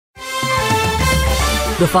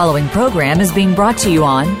The following program is being brought to you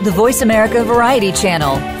on the Voice America Variety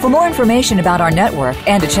Channel. For more information about our network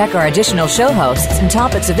and to check our additional show hosts and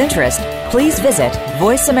topics of interest, please visit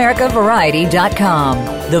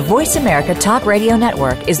voiceamericavariety.com. The Voice America Talk Radio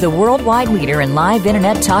Network is the worldwide leader in live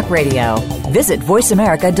Internet talk radio. Visit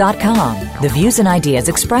voiceamerica.com. The views and ideas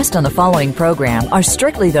expressed on the following program are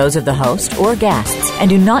strictly those of the host or guests and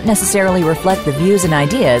do not necessarily reflect the views and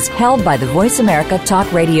ideas held by the Voice America Talk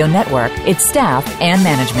Radio Network, its staff, and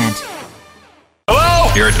management. Hello?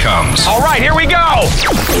 Here it comes. All right, here we go.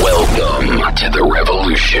 Welcome to the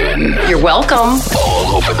revolution. You're welcome.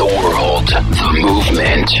 All over the world, the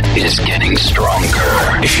movement is getting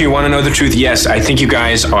stronger. If you want to know the truth, yes, I think you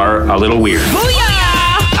guys are a little weird. Booyah!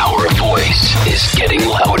 Our voice is getting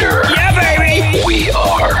louder. Yeah, baby! We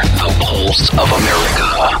are the pulse of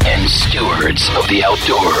America and stewards of the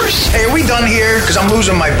outdoors. Hey, are we done here? Because I'm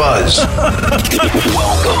losing my buzz.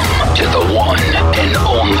 Welcome to the one and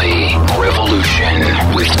only revolution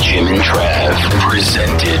with Jim and Trav.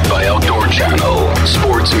 Presented by Outdoor Channel,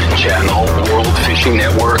 Sportsman Channel, World Fishing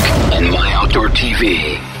Network, and My Outdoor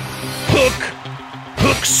TV.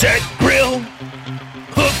 Hook, set, grill.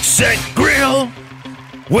 Hook, set, grill.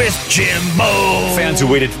 With Jimbo. Fans who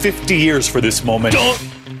waited 50 years for this moment. Don't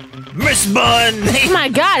miss Bun. Oh my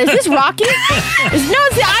God, is this Rocky? It's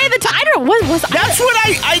the Eye of the Tiger. That's what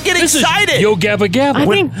I get excited. Yo Gabba Gabba. I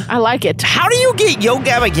think I like it. How do you get Yo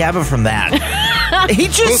Gabba Gabba from that? He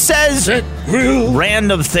just says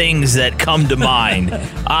random things that come to mind.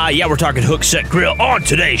 Yeah, we're talking Hook, Set, Grill on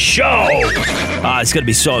today's show. It's going to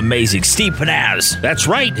be so amazing. Steve Panaz. That's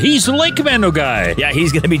right. He's the Lake Commando guy. Yeah,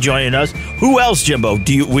 he's going to be joining us. Who else, Jimbo?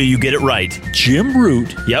 Will you get it right? Jim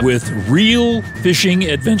Root with Real Fishing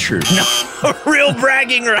Adventures. No, real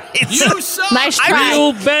bragging rights. Nice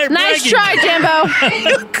try. Nice try, Jimbo.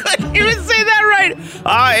 You couldn't even say that right.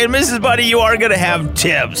 And Mrs. Buddy, you are going to have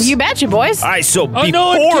tips. You betcha, boys. All right, so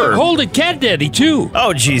before... hold it, Cat Daddy, too.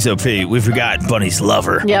 Oh, geez, O.P., we forgot Bunny's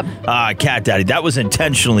lover. Yep. Cat Daddy. That was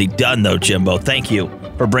intentionally done, though, Jimbo. Thank you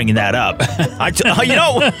for bringing that up.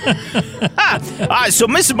 So,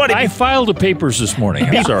 Mrs. Buddy... I filed the papers this morning.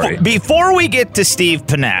 I'm sorry. Before we get to Steve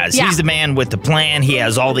Panaz, he's the man with the plan. He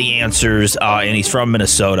has all the answers, and he's from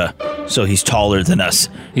Minnesota, so he's taller than us.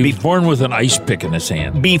 He was born with an ice pick in his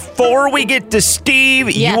hand. Before we get to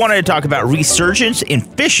Steve, you wanted to talk about resurgence in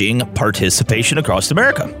fishing participation across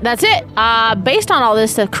America. That's it. Based on all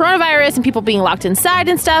this, the coronavirus and people being locked inside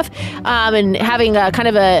and stuff, and having kind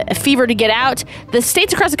of a fever to get out, the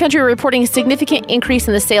states across the country are reporting a significant increase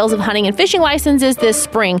in the sales of hunting and fishing licenses this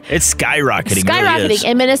spring. It's skyrocketing. Really is.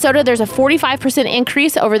 In Minnesota, there's a 45%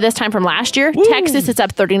 increase over this time from last year. Woo. Texas, it's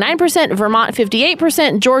up 39%. Vermont,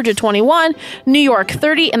 58%. Georgia, 21%. New York,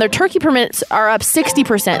 30%. And their turkey permits are up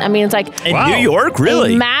 60%. I mean, it's like... In New York,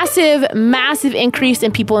 really? A massive, massive increase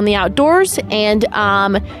in people in the outdoors. And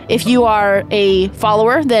if you are a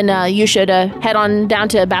follower, then you should head on down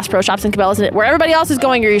to Bass Pro Shops and Cabela's, where everybody else is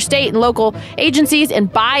going, or your state and local agencies,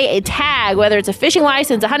 and buy a tag, whether it's a fishing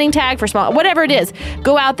license, a hunting tag for small, whatever it is.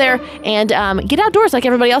 Go out there and get outdoors like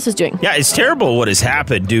everybody else is doing. Yeah, it's terrible what has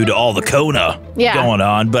happened due to all the Kona going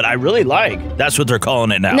on, but I really that's what they're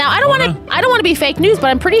calling it now. Now, I don't want to be fake news, but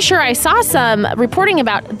I'm pretty sure I saw some reporting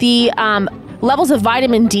about the levels of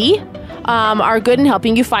vitamin D are good in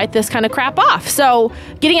helping you fight this kind of crap off. So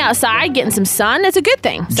getting outside, getting some sun, is a good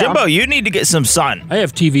thing. So. Jimbo, you need to get some sun. I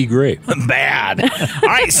have TV gray. Bad. All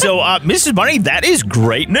right, so Mrs. Bunny, that is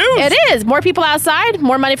great news. It is. More people outside,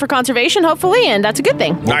 more money for conservation, hopefully, and that's a good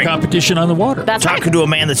thing. More competition on the water. That's Talking to a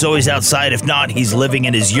man that's always outside. If not, he's living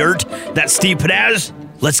in his yurt. That's Steve Panaz.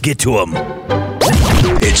 Let's get to him.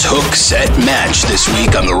 It's Hook, Set, Match this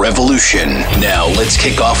week on The Revolution. Now, let's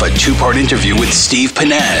kick off a two-part interview with Steve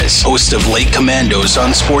Panaz, host of Lake Commandos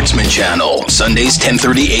on Sportsman Channel, Sundays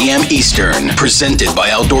 10:30 a.m. Eastern, presented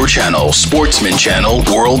by Outdoor Channel, Sportsman Channel,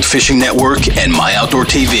 World Fishing Network, and My Outdoor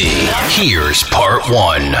TV. Here's part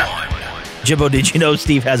one. Jimbo, did you know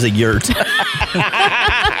Steve has a yurt?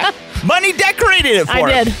 Money decorated it for him.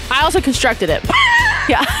 I did. I also constructed it.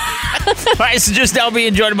 Yeah. All right, so just now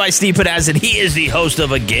being joined by Steve Panaz, and he is the host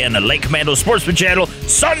of, again, Lake Commando Sportsman Channel,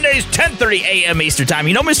 Sundays, 10:30 a.m. Eastern Time.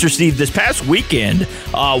 You know, Mr. Steve, this past weekend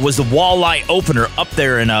was the walleye opener up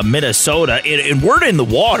there in Minnesota, and word in the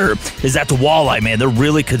water is that the walleye, man, they're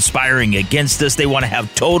really conspiring against us. They want to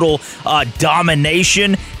have total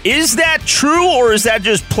domination. Is that true, or is that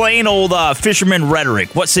just plain old fisherman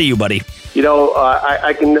rhetoric? What say you, buddy?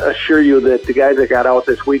 I can assure you that the guys that got out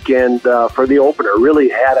this weekend for the opener really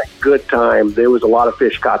had a good time. There was a lot of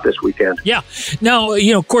fish caught this weekend. Yeah. Now,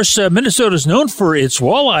 of course, Minnesota's known for its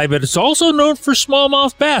walleye, but it's also known for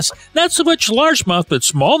smallmouth bass. Not so much largemouth, but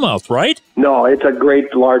smallmouth, right? No, it's a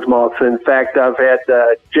great largemouth. In fact, I've had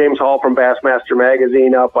James Hall from Bassmaster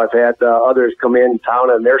Magazine up. I've had others come in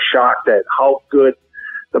town, and they're shocked at how good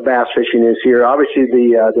the bass fishing is here. Obviously,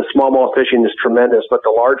 the smallmouth fishing is tremendous, but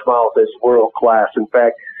the largemouth is world class. In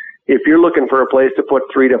fact, if you're looking for a place to put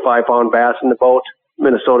 3 to 5 pound bass in the boat,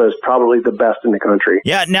 Minnesota is probably the best in the country.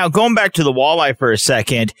 Yeah. Now, going back to the walleye for a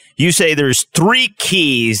second, you say there's 3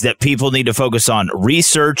 keys that people need to focus on: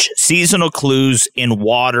 research, seasonal clues, and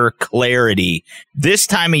water clarity. This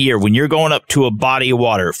time of year, when you're going up to a body of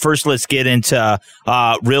water, first let's get into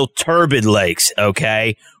real turbid lakes,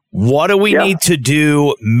 okay? What do we need to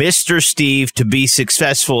do, Mr. Steve, to be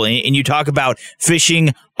successful? And you talk about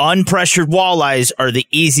fishing unpressured walleyes are the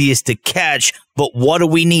easiest to catch, but what do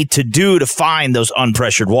we need to do to find those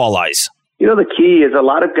unpressured walleyes? The key is a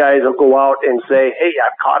lot of guys will go out and say, hey,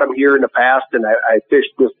 I've caught them here in the past, and I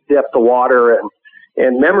fished this depth of water,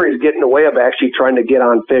 and memory is getting in the way of actually trying to get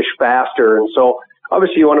on fish faster. And so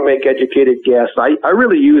obviously you want to make educated guesses. I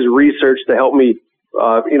really use research to help me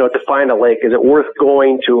define a lake. Is it worth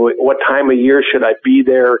going to? What time of year should I be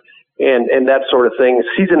there? And that sort of thing.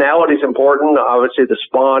 Seasonality is important. Obviously, the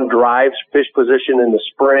spawn drives fish position in the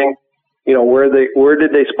spring. Where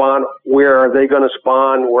did they spawn? Where are they going to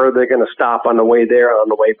spawn? Where are they going to stop on the way there, on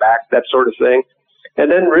the way back? That sort of thing. And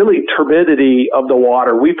then really turbidity of the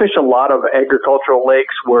water. We fish a lot of agricultural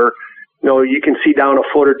lakes where you can see down a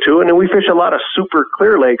foot or two, and then we fish a lot of super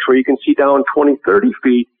clear lakes where you can see down 20, 30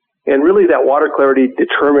 feet. And really that water clarity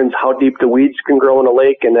determines how deep the weeds can grow in a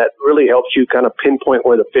lake, and that really helps you kind of pinpoint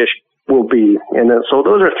where the fish will be. And so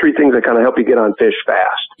those are 3 things that kind of help you get on fish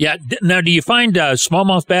fast. Yeah. Now, do you find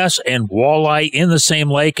smallmouth bass and walleye in the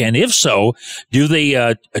same lake? And if so, do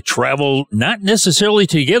they travel not necessarily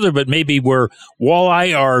together, but maybe where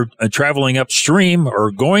walleye are traveling upstream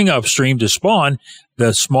or going upstream to spawn,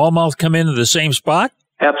 the smallmouth come into the same spot?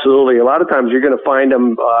 Absolutely. A lot of times you're going to find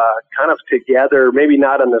them kind of together, maybe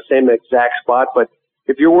not on the same exact spot, but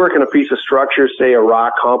if you're working a piece of structure, say a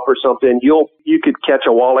rock hump or something, you could catch a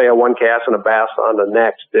walleye on one cast and a bass on the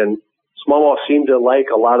next. And smallmouth seem to like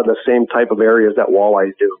a lot of the same type of areas that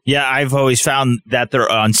walleyes do. Yeah, I've always found that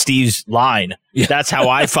they're on Steve's line. Yeah. That's how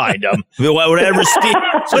I find them. Whatever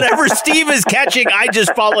Steve is catching, I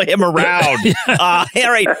just follow him around. All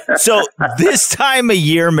right. So this time of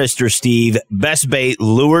year, Mr. Steve, best bait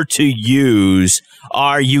lure to use.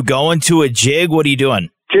 Are you going to a jig? What are you doing?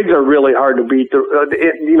 Jigs are really hard to beat,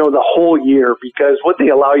 the whole year, because what they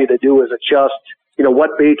allow you to do is adjust,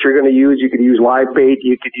 what bait you're going to use. You could use live bait.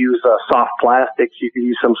 You could use soft plastics. You could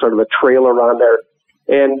use some sort of a trailer on there.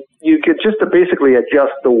 And you could just basically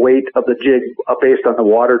adjust the weight of the jig based on the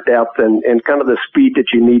water depth and kind of the speed that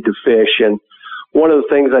you need to fish. And one of the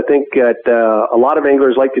things I think that a lot of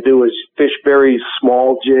anglers like to do is fish very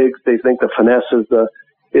small jigs. They think the finesse is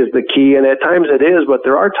the key, and at times it is, but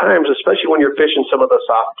there are times, especially when you're fishing some of the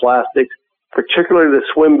soft plastics, particularly the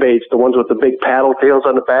swim baits, the ones with the big paddle tails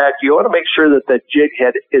on the back, you want to make sure that the jig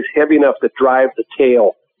head is heavy enough to drive the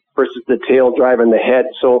tail versus the tail driving the head.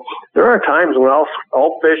 So there are times when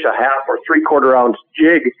I'll fish a half or 3/4 ounce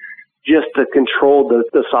jig just to control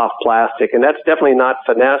the soft plastic, and that's definitely not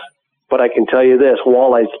finesse. But I can tell you this,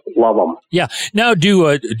 walleyes love them. Yeah. Now, do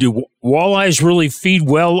walleyes really feed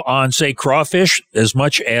well on, say, crawfish as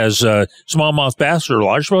much as smallmouth bass or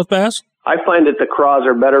largemouth bass? I find that the craws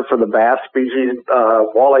are better for the bass species.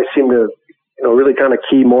 Walleyes seem to really kind of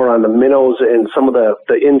key more on the minnows and some of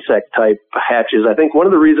the insect type hatches. I think one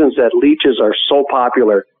of the reasons that leeches are so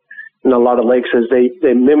popular in a lot of lakes is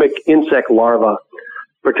they mimic insect larvae,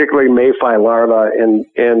 particularly mayfly larvae,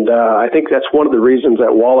 and I think that's one of the reasons that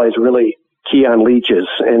walleyes really key on leeches.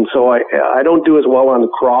 And so I don't do as well on the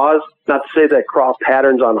craws. Not to say that craw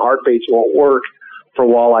patterns on hard baits won't work for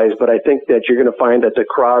walleyes, but I think that you're going to find that the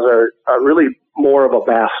craws are really more of a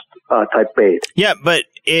bass type bait. Yeah, but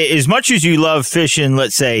as much as you love fishing,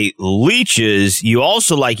 let's say, leeches, you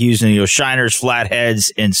also like using shiners,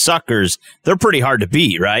 flatheads, and suckers. They're pretty hard to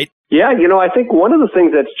beat, right? Yeah, I think one of the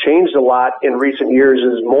things that's changed a lot in recent years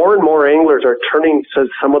is more and more anglers are turning to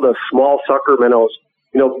some of the small sucker minnows,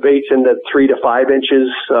 baits in the 3 to 5 inches,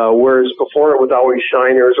 whereas before it was always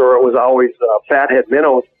shiners or it was always fathead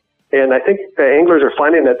minnows. And I think the anglers are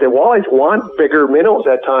finding that the walleyes want bigger minnows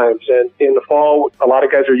at times. And in the fall, a lot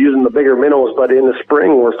of guys are using the bigger minnows, but in the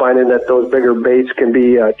spring, we're finding that those bigger baits can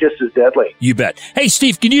be just as deadly. You bet. Hey,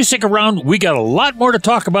 Steve, can you stick around? We got a lot more to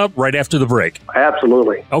talk about right after the break.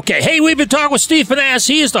 Absolutely. Okay. Hey, we've been talking with Steve Panas.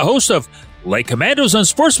 He is the host of Lake Commandos on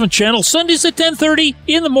Sportsman Channel, Sundays at 10:30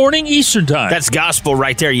 in the morning Eastern Time. That's gospel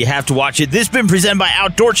right there. You have to watch it. This has been presented by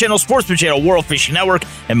Outdoor Channel, Sportsman Channel, World Fishing Network,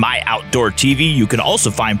 and My Outdoor TV. You can also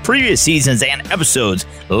find previous seasons and episodes,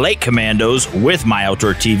 Lake Commandos with My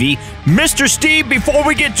Outdoor TV. Mr. Steve, before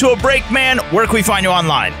we get to a break, man, where can we find you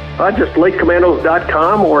online? Just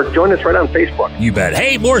lakecommandos.com or join us right on Facebook. You bet.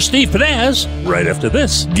 Hey, more Steve Panas right after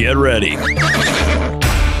this. Get ready.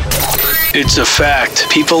 It's a fact.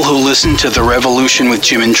 People who listen to The Revolution with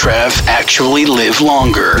Jim and Trav actually live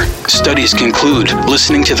longer. Studies conclude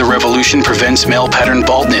listening to The Revolution prevents male pattern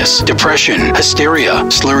baldness, depression, hysteria,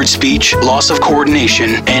 slurred speech, loss of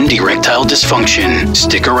coordination, and erectile dysfunction.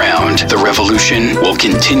 Stick around. The Revolution will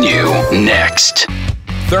continue next.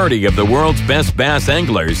 30 of the world's best bass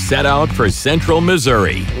anglers set out for Central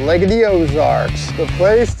Missouri. Lake of the Ozarks, the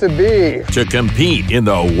place to be. To compete in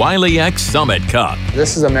the Wiley X Summit Cup.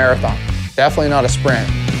 This is a marathon, definitely not a sprint.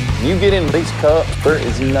 You get in these cups, there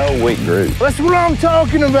is no weak group. That's what I'm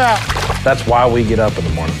talking about. That's why we get up in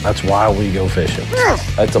the morning. That's why we go fishing.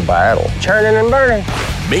 It's a battle. Churning and burning.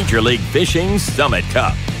 Major League Fishing's Summit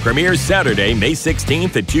Cup premieres Saturday, May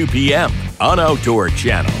 16th at 2 p.m. on Outdoor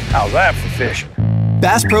Channel. How's that for fishing?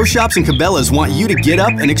 Bass Pro Shops and Cabela's want you to get up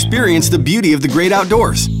and experience the beauty of the great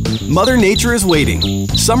outdoors. Mother Nature is waiting.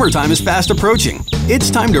 Summertime is fast approaching. It's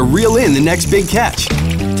time to reel in the next big catch.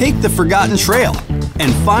 Take the forgotten trail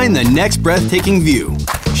and find the next breathtaking view.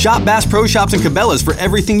 Shop Bass Pro Shops and Cabela's for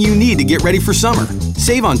everything you need to get ready for summer.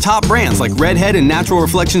 Save on top brands like Redhead and Natural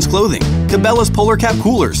Reflections Clothing, Cabela's Polar Cap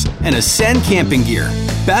Coolers, and Ascend Camping Gear.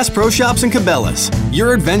 Bass Pro Shops and Cabela's.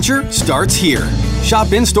 Your adventure starts here.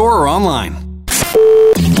 Shop in-store or online.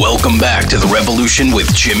 Welcome back to The Revolution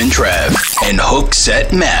with Jim and Trav and Hook,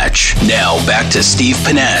 Set, Match. Now back to Steve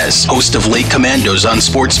Panas, host of Lake Commandos on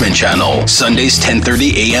Sportsman Channel, Sundays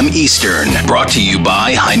 10:30 a.m. Eastern. Brought to you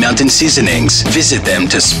by High Mountain Seasonings. Visit them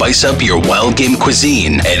to spice up your wild game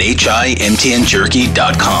cuisine at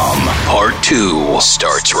himtnjerky.com. Part 2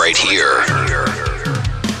 starts right here.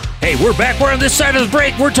 Hey, we're back. We're on this side of the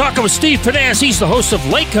break. We're talking with Steve Panas. He's the host of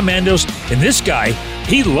Lake Commandos, and this guy,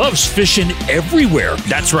 he loves fishing everywhere.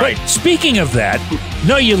 That's right. But speaking of that,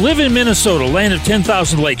 no, you live in Minnesota, land of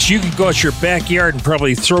 10,000 lakes. You can go out your backyard and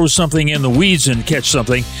probably throw something in the weeds and catch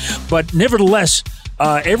something. But nevertheless,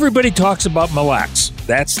 everybody talks about Mille Lacs.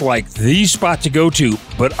 That's like the spot to go to.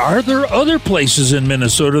 But are there other places in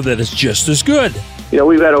Minnesota that is just as good? You know,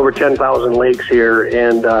 we've had over 10,000 lakes here,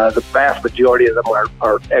 and the vast majority of them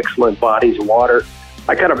are excellent bodies of water.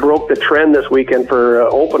 I kind of broke the trend this weekend for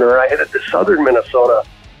opener. I headed to southern Minnesota,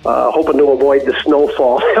 hoping to avoid the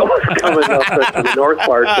snowfall that was coming up to the north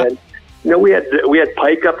part. And you know, we had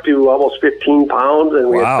pike up to almost 15 pounds, and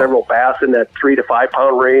we had several bass in that 3 to 5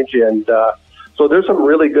 pound range. And so there's some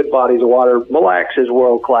really good bodies of water. Mille Lacs is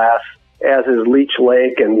world class, as is Leech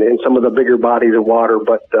Lake and some of the bigger bodies of water.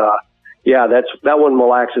 But yeah, that one, Mille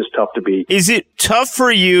Lacs, is tough to beat. Is it tough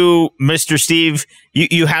for you, Mr. Steve?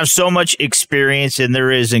 You have so much experience, and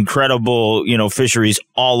there is incredible, fisheries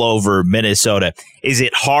all over Minnesota. Is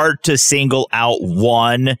it hard to single out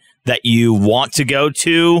one that you want to go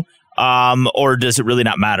to, or does it really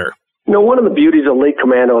not matter? You know, one of the beauties of Lake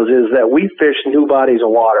Commandos is that we fish new bodies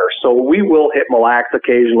of water. So we will hit Mille Lacs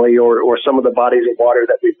occasionally, or some of the bodies of water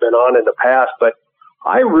that we've been on in the past, but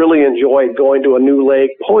I really enjoy going to a new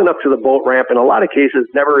lake, pulling up to the boat ramp, in a lot of cases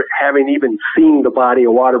never having even seen the body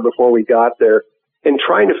of water before we got there, and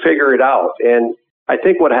trying to figure it out. And I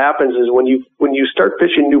think what happens is when you start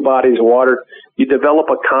fishing new bodies of water, you develop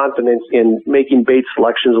a confidence in making bait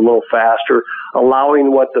selections a little faster, allowing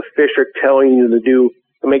what the fish are telling you to do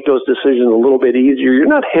to make those decisions a little bit easier. You're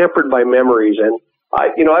not hampered by memories. And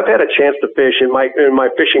I've had a chance to fish in my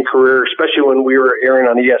fishing career, especially when we were airing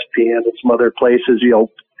on ESPN and some other places,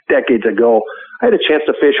 decades ago. I had a chance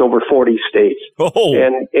to fish over 40 states. Oh.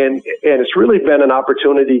 And it's really been an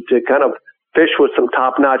opportunity to kind of fish with some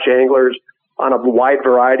top-notch anglers on a wide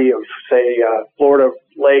variety of, say, Florida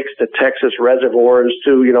lakes to Texas reservoirs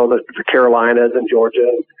to, the Carolinas and Georgia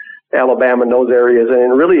and Alabama and those areas.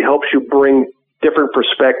 And it really helps you bring different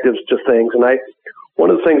perspectives to things. And one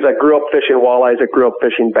of the things, I grew up fishing walleyes, I grew up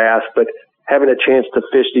fishing bass, but having a chance to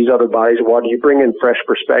fish these other bodies of water, you bring in fresh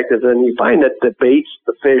perspectives, and you find that the baits,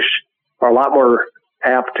 the fish, are a lot more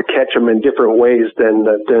apt to catch them in different ways than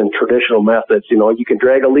traditional methods. You can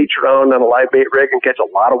drag a leech around on a live bait rig and catch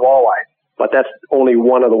a lot of walleye, but that's only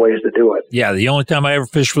one of the ways to do it. Yeah, the only time I ever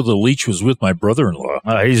fished with a leech was with my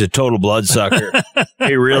brother-in-law. He's a total bloodsucker.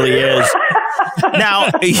 He really is. Now,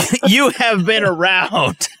 you have been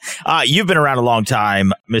around. You've been around a long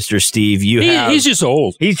time, Mr. Steve. He's just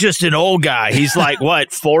old. He's just an old guy. He's like,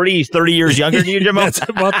 what, 40, 30 years younger than you, Jimbo? That's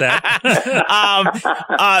about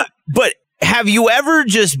that. But have you ever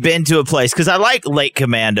just been to a place? Because I like Lake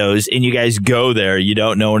Commandos, and you guys go there. You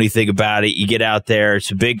don't know anything about it. You get out there. It's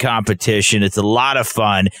a big competition. It's a lot of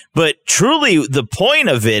fun. But truly, the point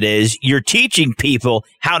of it is you're teaching people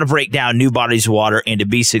how to break down new bodies of water and to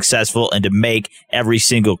be successful and to make every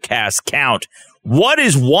single cast count. What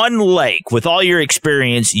is one lake, with all your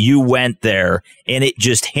experience, you went there and it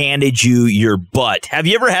just handed you your butt? Have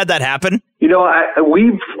you ever had that happen? You know,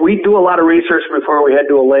 we do a lot of research before we head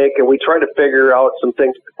to a lake, and we try to figure out some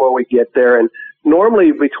things before we get there. And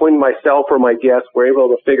normally between myself or my guests, we're able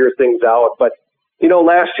to figure things out. But, you know,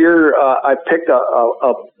 last year I picked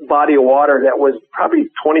a body of water that was probably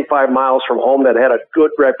 25 miles from home that had a good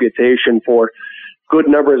reputation for good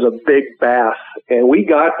numbers of big bass. And we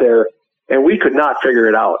got there, and we could not figure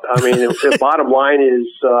it out. I mean, the bottom line is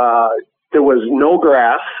there was no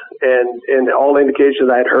grass, and all indications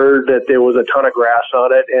I'd heard that there was a ton of grass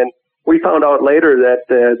on it. And we found out later that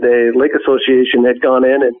the Lake Association had gone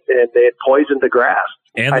in and they had poisoned the grass.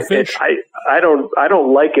 And the fish. I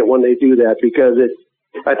don't like it when they do that, because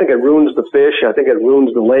I think it ruins the fish. I think it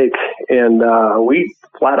ruins the lake. And we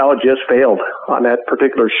flat out just failed on that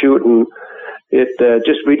particular shoot, and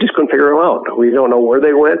we just couldn't figure them out. We don't know where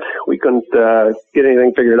they went. We couldn't get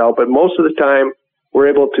anything figured out. But most of the time, we're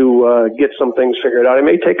able to get some things figured out. It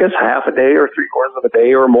may take us half a day or 3/4 of a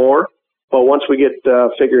day or more, but once we get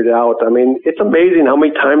figured out, I mean, it's amazing how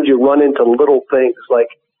many times you run into little things. Like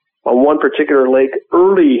on one particular lake,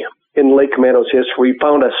 early in Lake Commando's history, we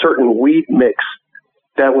found a certain weed mix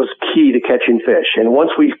that was key to catching fish. And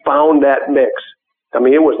once we found that mix, I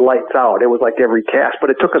mean, it was lights out. It was like every cast, but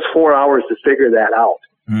it took us 4 hours to figure that out.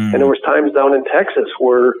 And there was times down in Texas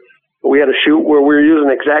where we had a shoot where we were using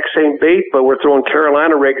the exact same bait, but we're throwing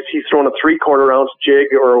Carolina rigs. He's throwing a 3/4 ounce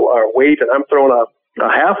jig or weight, and I'm throwing a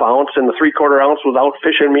 1/2 ounce, and the 3/4 ounce was out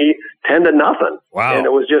fishing me 10-0. Wow. And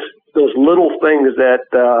it was just those little things that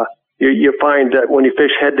you find that when you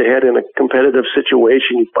fish head-to-head in a competitive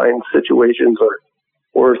situation, you find situations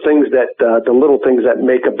or things that the little things that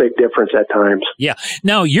make a big difference at times. Yeah.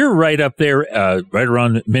 Now, you're right up there, right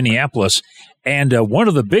around Minneapolis. And one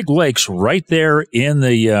of the big lakes right there in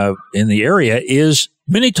the area is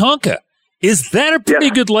Minnetonka. Is that a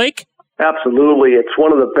pretty good lake? Absolutely. It's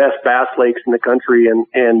one of the best bass lakes in the country, and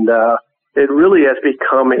it really has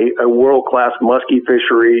become a world-class muskie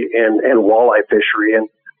fishery and walleye fishery. And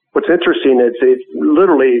what's interesting is it's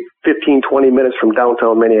literally 15, 20 minutes from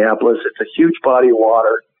downtown Minneapolis. It's a huge body of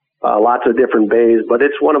water, lots of different bays, but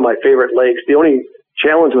it's one of my favorite lakes. The only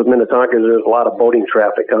challenge with Minnetonka is there's a lot of boating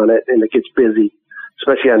traffic on it, and it gets busy,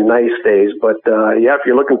 especially on nice days. But if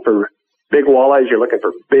you're looking for big walleyes, you're looking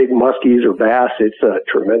for big muskies or bass, it's a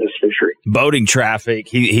tremendous fishery. Boating traffic.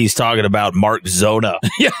 He's talking about Mark Zona.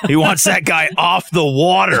 He wants that guy off the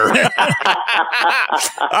water.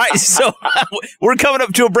 All right, so we're coming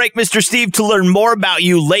up to a break, Mr. Steve, to learn more about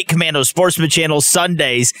you. Lake Commando Sportsman Channel,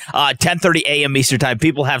 Sundays, 10:30 a.m. Eastern Time.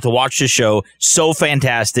 People have to watch the show. So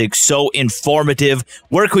fantastic, so informative.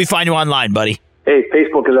 Where can we find you online, buddy? Hey,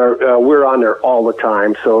 Facebook is we're on there all the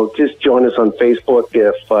time, so just join us on Facebook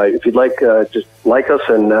if you'd like. Just like us,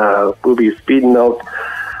 and we'll be feeding out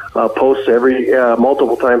posts every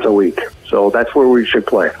multiple times a week. So that's where we should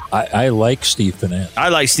play. I like Steve Pinaz. I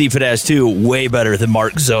like Steve Pinaz, too. Way better than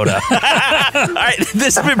Mark Zona. All right,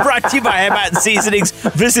 this has been brought to you by High Seasonings.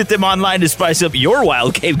 Visit them online to spice up your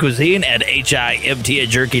wild cave cuisine at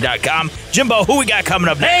HIMTandJerky.com. Jimbo, who we got coming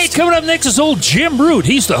up next? Hey, coming up next is old Jim Root.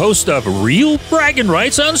 He's the host of Real Bragging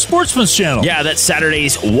Rights on Sportsman's Channel. Yeah, that's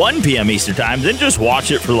Saturdays, 1 p.m. Eastern Time. Then just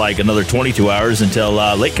watch it for like another 22 hours until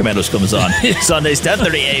Lake Commandos comes on. Sundays,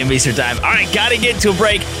 10:30 a.m. Eastern Time. All right, got to get to a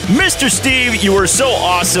break. Mr. Steve, you were so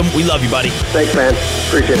awesome. We love you, buddy. Thanks, man.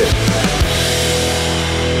 Appreciate it.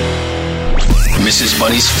 Mrs.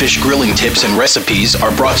 Bunny's fish grilling tips and recipes are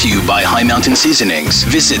brought to you by High Mountain Seasonings.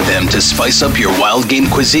 Visit them to spice up your wild game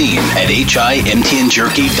cuisine at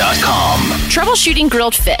HIMTandJerky.com. Troubleshooting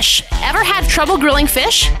grilled fish. Ever had trouble grilling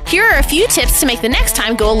fish? Here are a few tips to make the next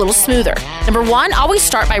time go a little smoother. Number 1, always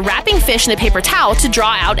start by wrapping fish in a paper towel to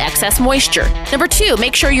draw out excess moisture. Number 2,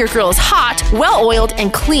 make sure your grill is hot, well-oiled,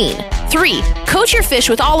 and clean. 3, coat your fish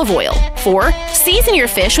with olive oil. 4, season your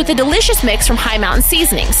fish with a delicious mix from High Mountain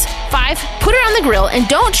Seasonings. 5, put it on the the grill and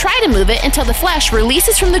don't try to move it until the flesh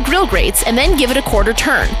releases from the grill grates, and then give it a quarter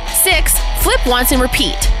turn. 6. Flip once and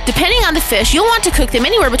repeat. Depending on the fish, you'll want to cook them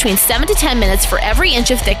anywhere between 7 to 10 minutes for every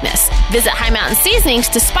inch of thickness. Visit High Mountain Seasonings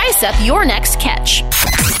to spice up your next catch.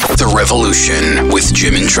 The Revolution with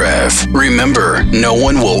Jim and Trav. Remember, no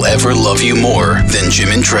one will ever love you more than Jim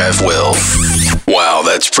and Trav will. Wow,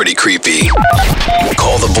 that's pretty creepy.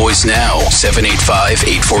 Call the boys now,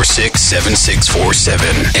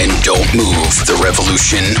 785-846-7647. And don't move. The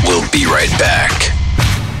Revolution will be right back.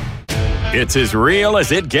 It's as real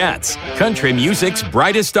as it gets. Country music's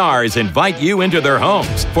brightest stars invite you into their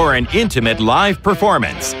homes for an intimate live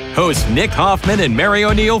performance. Hosts Nick Hoffman and Mary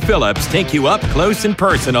O'Neill Phillips take you up close and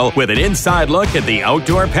personal with an inside look at the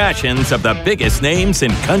outdoor passions of the biggest names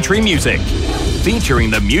in country music. Featuring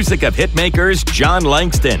the music of hitmakers John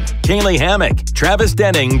Langston, Kaylee Hammock, Travis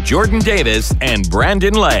Denning, Jordan Davis, and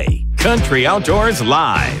Brandon Lay. Country Outdoors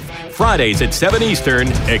Live. Fridays at 7 Eastern,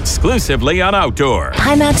 exclusively on Outdoor.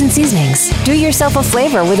 High Mountain Seasonings. Do yourself a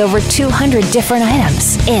flavor with over 200 different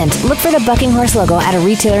items. And look for the Bucking Horse logo at a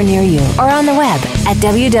retailer near you or on the web at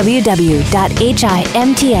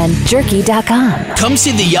www.himtnjerky.com. Come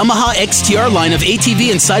see the Yamaha XTR line of ATV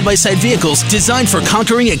and side-by-side vehicles designed for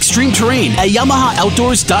conquering extreme terrain at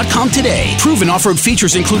YamahaOutdoors.com today. Proven off-road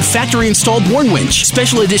features include factory-installed worn winch,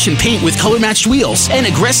 special edition paint with color-matched wheels, and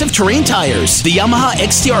aggressive terrain tires. The Yamaha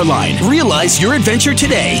XTR line. Realize your adventure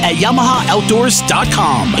today at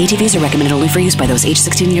YamahaOutdoors.com. ATVs are recommended only for use by those age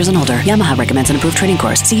 16 years and older. Yamaha recommends an approved training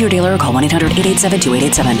course. See your dealer or call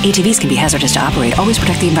 1-800-887-2887. ATVs can be hazardous to operate. Always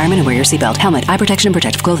protect the environment and wear your seatbelt, helmet, eye protection, and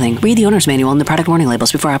protective clothing. Read the owner's manual and the product warning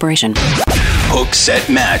labels before operation. Hook, Set,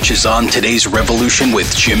 Match is on today's Revolution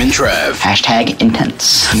with Jim and Trav.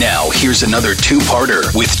 #intense. Now, here's another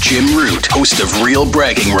two-parter with Jim Root, host of Real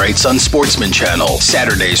Bragging Rights on Sportsman Channel.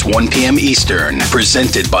 Saturdays, 1 p.m. Eastern.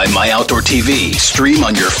 Presented by My Outdoor TV. Stream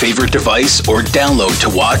on your favorite device or download to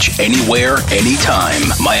watch anywhere, anytime.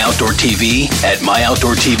 My Outdoor TV at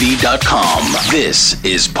myoutdoortv.com. This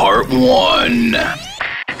is part 1.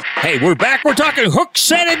 Hey, we're back. We're talking hook,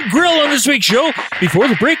 set, and grill on this week's show. Before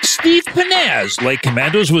the break, Steve Panaz, Lake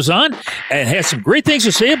Commandos, was on and had some great things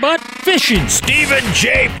to say about fishing. Stephen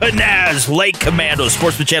J. Panaz, Lake Commandos,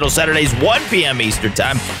 Sportsman Channel, Saturdays, 1 p.m. Eastern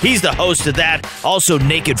Time. He's the host of that. Also,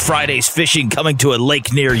 Naked Fridays fishing coming to a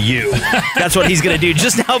lake near you. That's what he's going to do.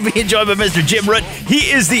 Just now being joined by Mr. Jim Root.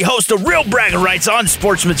 He is the host of Real Bragging Rights on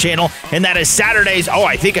Sportsman Channel, and that is Saturdays. Oh,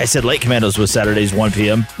 I think I said Lake Commandos was Saturdays, 1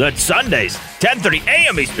 p.m. That's Sundays, 10:30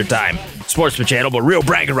 a.m. Eastern Time. Sportsman Channel, but Real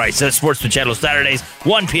Bragging Rights, that's Sportsman Channel, Saturdays,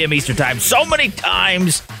 1 p.m. Eastern Time. So many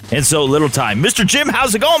times and so little time. Mr. Jim,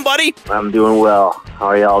 how's it going, buddy? I'm doing well. How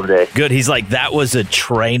are y'all today? Good. He's like, that was a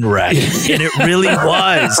train wreck. And it really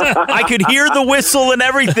was. I could hear the whistle and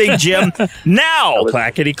everything, Jim. Now.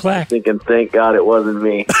 Clackety clack. Thinking, thank God it wasn't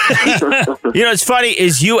me. You know, it's funny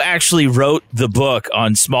is you actually wrote the book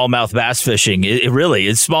on smallmouth bass fishing. It really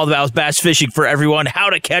is smallmouth bass fishing for everyone. How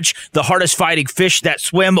to catch the hardest fighting fish that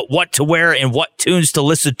swim, what to wear, and what tunes to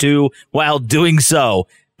listen to while doing so.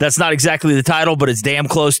 That's not exactly the title, but it's damn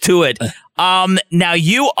close to it. Now,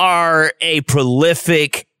 you are a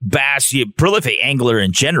prolific angler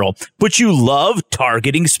in general, but you love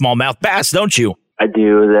targeting smallmouth bass, don't you? I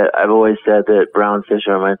do. I've always said that brown fish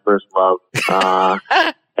are my first love.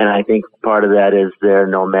 And I think part of that is their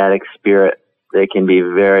nomadic spirit. They can be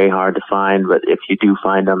very hard to find, but if you do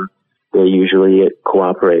find them, they usually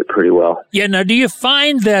cooperate pretty well. Yeah. Now, do you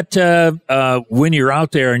find that when you're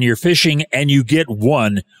out there and you're fishing and you get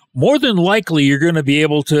one, more than likely you're going to be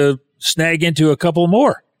able to snag into a couple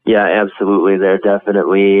more? Yeah, absolutely. They're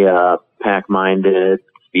definitely pack-minded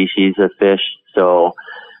species of fish, so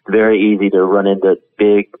very easy to run into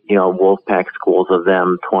big, wolf pack schools of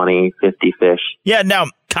them, 20, 50 fish. Yeah, now,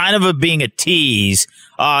 kind of being a tease,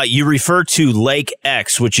 you refer to Lake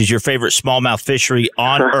X, which is your favorite smallmouth fishery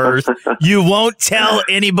on Earth. You won't tell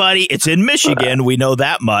anybody. It's in Michigan. We know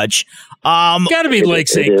that much. Got to be Lake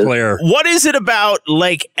St. Clair. What is it about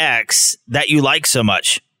Lake X that you like so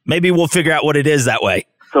much? Maybe we'll figure out what it is that way.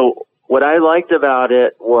 So what I liked about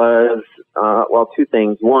it was, two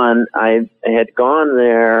things. One, I had gone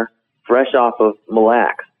there fresh off of Mille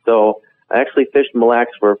Lacs. So I actually fished Mille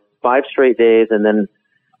Lacs for 5 straight days, and then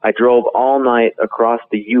I drove all night across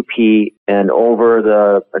the UP and over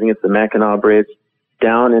I think it's the Mackinac Bridge,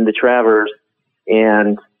 down into Traverse,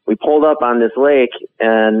 and we pulled up on this lake,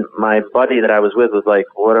 and my buddy that I was with was like,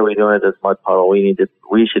 what are we doing at this mud puddle? We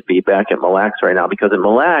should be back at Mille Lacs right now, because at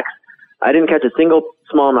Mille Lacs, I didn't catch a single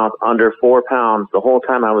smallmouth under 4 pounds the whole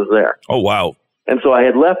time I was there. Oh, wow. And so I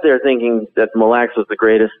had left there thinking that Mille Lacs was the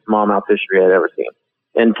greatest smallmouth fishery I'd ever seen.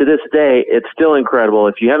 And to this day, it's still incredible.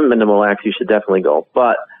 If you haven't been to Mille Lacs, you should definitely go.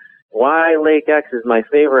 But why Lake X is my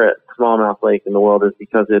favorite smallmouth lake in the world is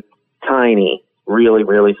because it's tiny, really,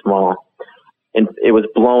 really small. And it was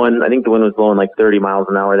blowing, I think the wind was blowing like 30 miles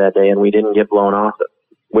an hour that day, and we didn't get blown off it,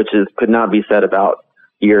 which could not be said about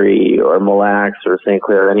Erie or Mille Lacs or St.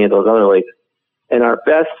 Clair or any of those other lakes. And our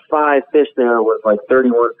best 5 fish there was like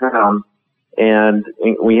 31 pounds, and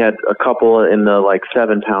we had a couple in the like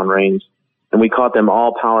 7-pound range. And we caught them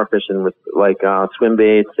all power fishing with like swim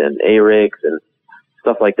baits and A-rigs and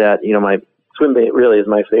stuff like that. You know, my swim bait really is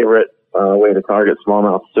my favorite way to target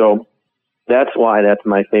smallmouth. So that's why that's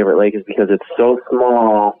my favorite lake, is because it's so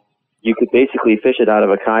small. You could basically fish it out of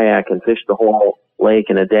a kayak and fish the whole lake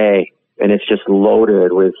in a day. And it's just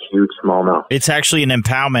loaded with huge smallmouth. It's actually an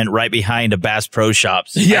impoundment right behind a Bass Pro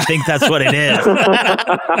Shops. Yeah. I think that's what it is.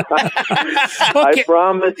 I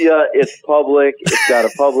promise you, it's public. It's got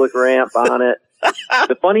a public ramp on it.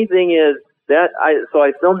 The funny thing is that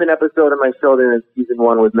I filmed an episode of my show there in season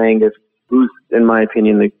 1 with Mangus, who's, in my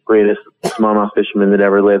opinion, the greatest smallmouth fisherman that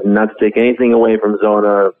ever lived. And not to take anything away from Zona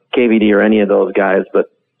or KVD or any of those guys,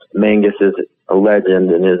 but Mangus is a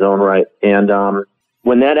legend in his own right. And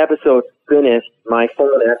when that episode finished, my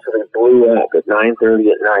phone actually blew up at 9:30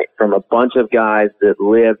 at night from a bunch of guys that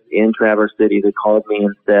lived in Traverse City that called me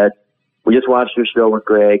and said, "We just watched your show with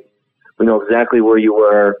Greg. We know exactly where you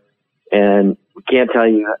were, and we can't tell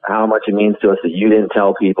you how much it means to us that you didn't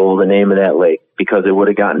tell people the name of that lake, because it would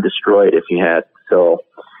have gotten destroyed if you had." So,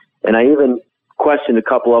 and I even questioned a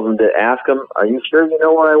couple of them to ask them, "Are you sure you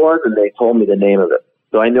know where I was?" And they told me the name of it.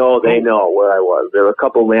 So I know they know where I was. There were a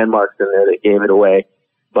couple landmarks in there that gave it away.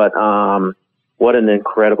 But what an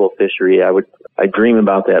incredible fishery. I dream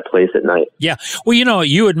about that place at night. Yeah. Well, you know,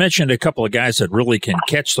 you had mentioned a couple of guys that really can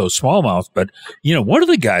catch those smallmouth, but, you know, one of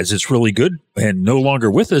the guys that's really good and no longer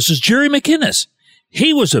with us is Jerry McInnes.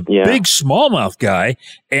 He was a big smallmouth guy,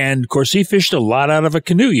 and, of course, he fished a lot out of a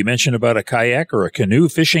canoe. You mentioned about a kayak or a canoe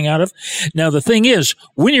fishing out of. Now, the thing is,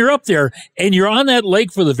 when you're up there and you're on that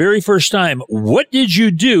lake for the very first time, what did you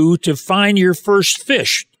do to find your first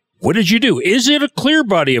fish? What did you do? Is it a clear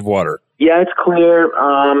body of water? Yeah, it's clear.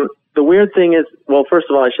 The weird thing is, well, first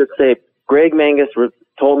of all, I should say, Greg Mangus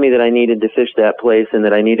told me that I needed to fish that place and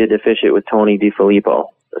that I needed to fish it with Tony DiFilippo.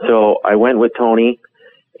 So I went with Tony,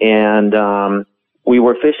 and we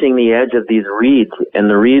were fishing the edge of these reeds, and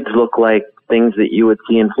the reeds look like things that you would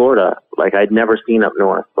see in Florida, like I'd never seen up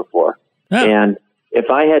north before. Oh. And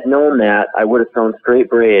if I had known that, I would have thrown straight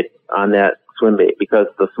braid on that swim bait, because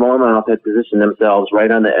the smallmouth had positioned themselves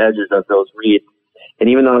right on the edges of those reeds. And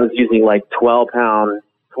even though I was using like 12-pound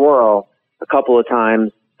swirl, a couple of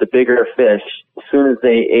times the bigger fish, as soon as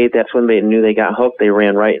they ate that swim bait and knew they got hooked, they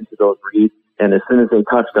ran right into those reeds. And as soon as they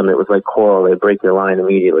touched them, it was like coral. They'd break their line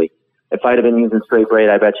immediately. If I'd have been using straight braid,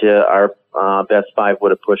 I bet you our best 5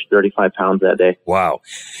 would have pushed 35 pounds that day. Wow.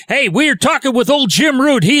 Hey, we're talking with old Jim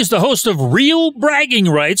Root. He's the host of Real Bragging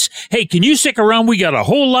Rights. Hey, can you stick around? We got a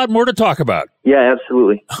whole lot more to talk about. Yeah,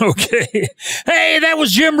 absolutely. Okay. Hey, that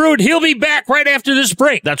was Jim Root. He'll be back right after this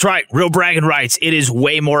break. That's right. Real Bragging Rights. It is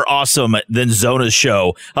way more awesome than Zona's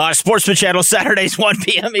show. Sportsman Channel, Saturdays, 1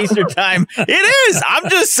 p.m. Eastern Time. It is. I'm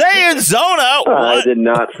just saying, Zona. I did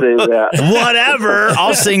not say that. Whatever.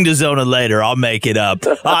 I'll sing to Zona later. I'll make it up.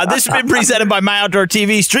 This has been presented by My Outdoor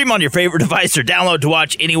TV. Stream on your favorite device or download to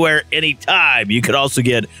watch anywhere, anytime. You could also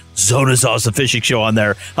get Zona's Awesome Fishing Show on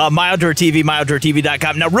there. My Outdoor TV,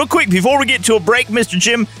 myoutdoortv.com. Now, real quick, before we get to a break, Mr.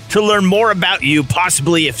 Jim, to learn more about you,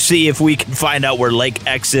 possibly see if we can find out where Lake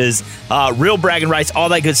X is, Real Bragging Rights, all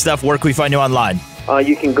that good stuff, where can we find you online?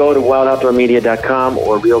 You can go to wildoutdoormedia.com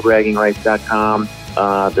or realbragginglights.com.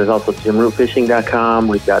 There's also jimrootfishing.com.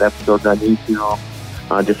 We've got episodes on YouTube.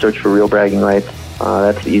 Just search for Real Bragging Rights.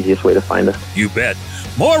 That's the easiest way to find us. You bet.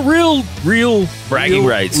 More real bragging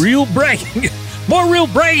rights. Real bragging. More Real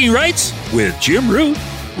Bragging Rights with Jim Root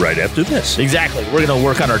right after this. Exactly. We're going to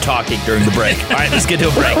work on our talking during the break. All right, let's get to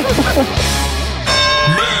a break.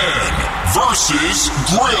 Man versus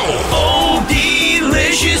Grill. Oh,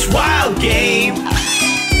 delicious wild game.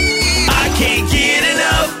 I can't get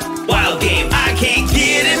enough. Wild game. I can't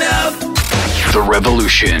get enough. The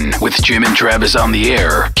Revolution with Jim and Trav is on the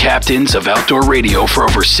air, captains of outdoor radio for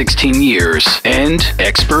over 16 years, and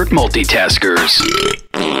expert multitaskers.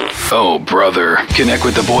 Oh, brother. Connect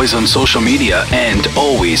with the boys on social media and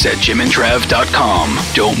always at jimandtrav.com.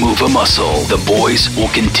 Don't move a muscle. The boys will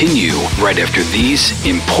continue right after these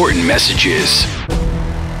important messages.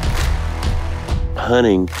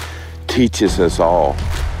 Hunting teaches us all.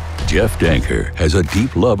 Jeff Danker has a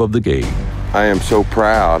deep love of the game. I am so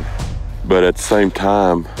proud, but at the same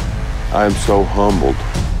time, I am so humbled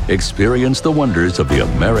Experience the wonders of the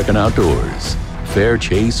American outdoors. Fair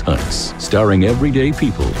Chase Hunts, starring everyday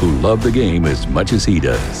people who love the game as much as he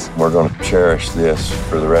does. We're going to cherish this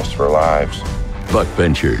for the rest of our lives. Buck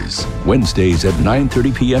Ventures, Wednesdays at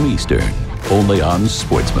 9:30 p.m. Eastern, only on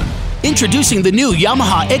Sportsman. Introducing the new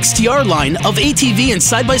Yamaha XTR line of ATV and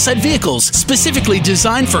side-by-side vehicles specifically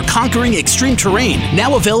designed for conquering extreme terrain.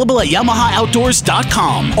 Now available at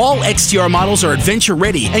YamahaOutdoors.com. All XTR models are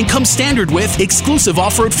adventure-ready and come standard with exclusive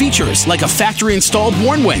off-road features like a factory-installed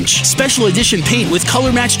worn winch, special edition paint with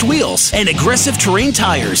color-matched wheels, and aggressive terrain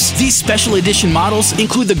tires. These special edition models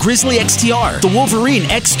include the Grizzly XTR, the Wolverine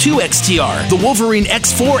X2 XTR, the Wolverine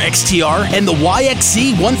X4 XTR, and the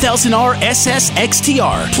YXZ 1000R SS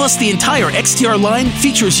XTR. Plus, the entire XTR line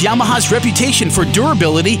features Yamaha's reputation for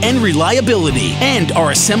durability and reliability and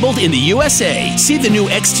are assembled in the USA. See the new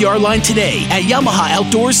XTR line today at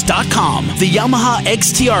YamahaOutdoors.com. The Yamaha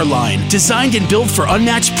XTR line, designed and built for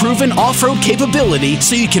unmatched proven off-road capability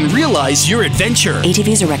so you can realize your adventure.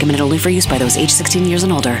 ATVs are recommended only for use by those age 16 years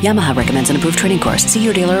and older. Yamaha recommends an approved training course. See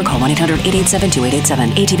your dealer or call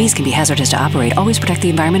 1-800-887-2887. ATVs can be hazardous to operate. Always protect the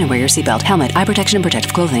environment and wear your seatbelt, helmet, eye protection, and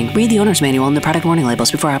protective clothing. Read the owner's manual and the product warning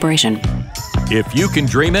labels before operation. If you can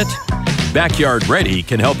dream it, Backyard Ready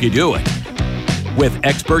can help you do it. With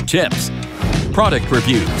expert tips, product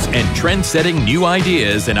reviews, and trend-setting new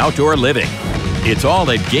ideas in outdoor living. It's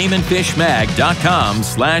all at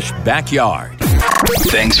GameandFishMag.com/backyard.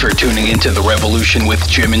 Thanks for tuning into The Revolution with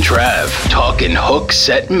Jim and Trav. Talking hook,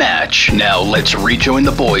 set, match. Now let's rejoin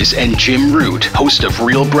the boys and Jim Root, host of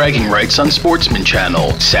Real Bragging Rights on Sportsman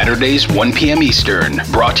Channel. Saturdays, 1 p.m. Eastern.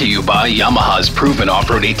 Brought to you by Yamaha's proven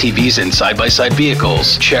off-road ATVs and side-by-side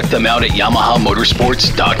vehicles. Check them out at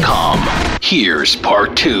YamahaMotorsports.com. Here's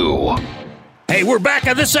part 2. Hey, we're back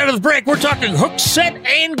on this side of the break. We're talking hook, set,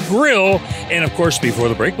 and grill. And, of course, before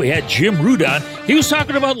the break, we had Jim Root on. He was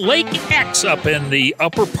talking about Lake X up in the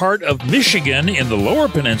upper part of Michigan in the Lower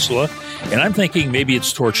Peninsula. And I'm thinking maybe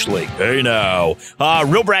it's Torch Lake. Hey, now.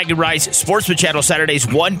 Real Bragging Rights, Sportsman Channel, Saturdays,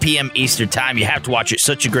 1 p.m. Eastern Time. You have to watch it.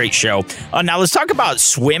 Such a great show. Now, let's talk about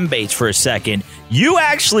swim baits for a second. You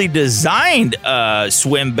actually designed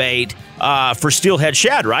swim bait for steelhead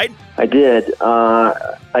shad, right? I did.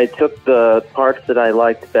 I took the parts that I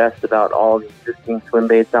liked best about all the existing swim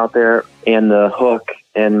baits out there and the hook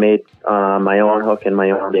and made my own hook and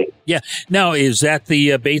my own bait. Yeah. Now, is that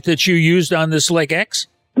the bait that you used on this Lake X?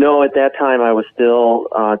 No, at that time I was still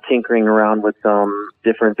tinkering around with some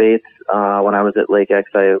different baits. When I was at Lake X,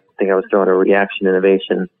 I think I was throwing a Reaction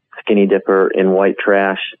Innovation Skinny Dipper in white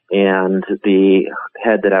trash, and the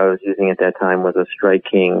head that I was using at that time was a Strike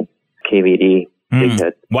King KVD.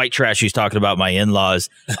 White trash. He's talking about my in-laws.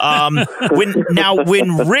 When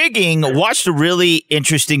rigging, watched a really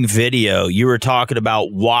interesting video. You were talking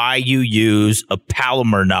about why you use a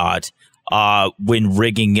Palomar knot when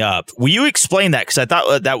rigging up. Will you explain that? Because I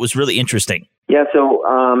thought that was really interesting. Yeah. So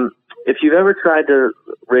if you've ever tried to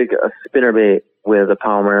rig a spinnerbait with a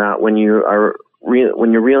Palomar knot, when you're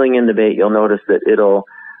reeling in the bait, you'll notice that it'll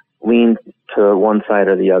lean to one side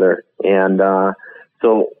or the other, and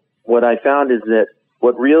so. What I found is that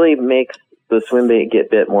what really makes the swim bait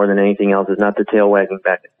get bit more than anything else is not the tail wagging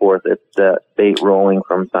back and forth. It's the bait rolling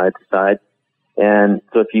from side to side. And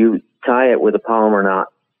so if you tie it with a Palomar knot,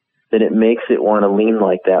 then it makes it want to lean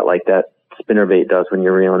like that spinnerbait does when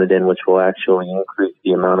you're reeling it in, which will actually increase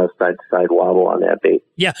the amount of side-to-side wobble on that bait.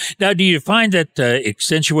 Yeah. Now, do you find that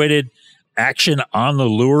accentuated action on the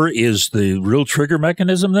lure is the real trigger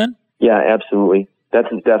mechanism then? Yeah, absolutely. That's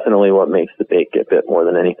definitely what makes the bait get bit more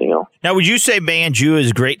than anything else. Now, would you say Banjo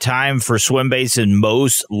is a great time for swim baits in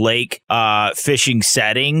most lake fishing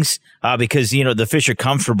settings? Because, the fish are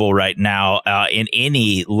comfortable right now in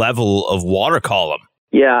any level of water column.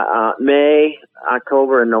 Yeah, May,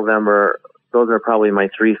 October, and November, those are probably my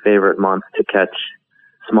 3 favorite months to catch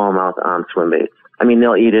smallmouth on swim baits. I mean,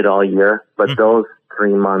 they'll eat it all year, but those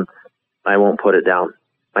 3 months, I won't put it down.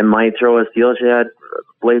 I might throw a steel shad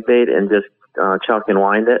blade bait and just chuck and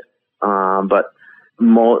wind it, but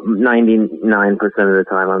 99% of the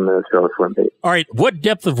time I'm going to throw a swim bait. All right, what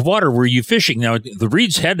depth of water were you fishing? Now, the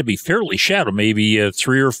reeds had to be fairly shallow, maybe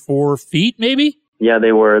 3 or 4 feet, maybe? Yeah,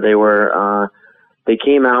 they were. They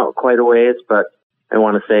came out quite a ways, but I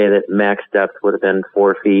want to say that max depth would have been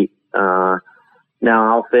 4 feet. Now,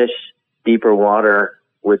 I'll fish deeper water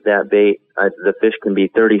with that bait. The fish can be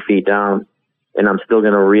 30 feet down, and I'm still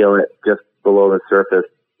going to reel it just below the surface.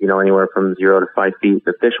 Anywhere from 0 to 5 feet.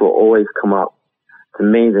 The fish will always come up. It's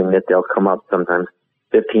amazing that they'll come up sometimes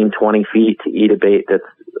 15, 20 feet to eat a bait that's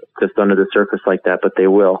just under the surface like that, but they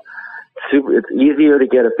will. it's easier to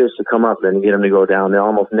get a fish to come up than to get them to go down. They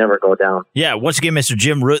almost never go down. Yeah, once again, Mr.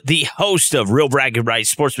 Jim Root, the host of Real Bragging Rights,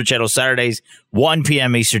 Sportsman Channel, Saturdays, 1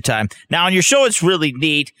 p.m. Eastern Time. Now, on your show, it's really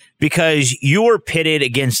neat because you are pitted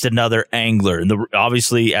against another angler. And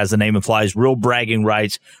obviously, as the name implies, Real Bragging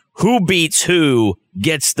Rights. Who beats who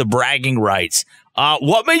gets the bragging rights.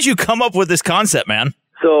 What made you come up with this concept, man?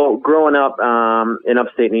 So growing up in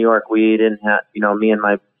upstate New York, we didn't have, me and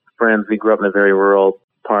my friends, we grew up in a very rural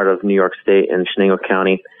part of New York State in Shenango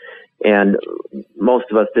County. And most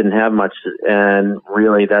of us didn't have much. And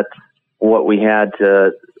really that's what we had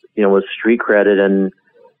to, was street credit and,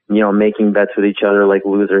 making bets with each other, like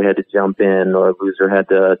loser had to jump in or loser had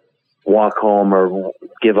to walk home or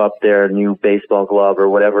give up their new baseball glove or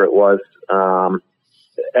whatever it was.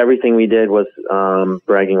 Everything we did was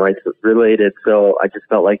bragging rights related, so I just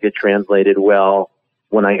felt like it translated well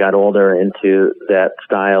when I got older into that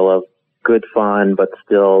style of good fun, but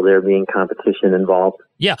still there being competition involved.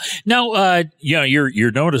 Yeah. Now,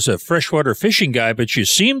 you're known as a freshwater fishing guy, but you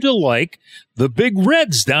seem to like the big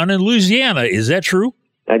reds down in Louisiana. Is that true?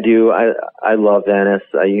 I do. I love Venice.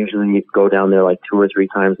 I usually go down there like 2 or 3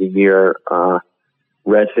 times a year.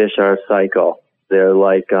 Redfish are psycho. They're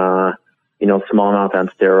like, smallmouth on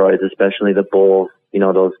steroids, especially the bulls.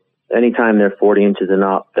 Those, anytime they're 40 inches and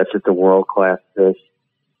up, that's just a world-class fish.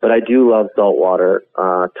 But I do love saltwater.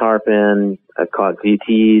 Tarpon, I've caught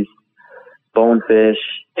VTs, bonefish,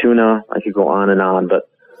 tuna. I could go on, but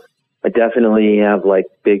I definitely have like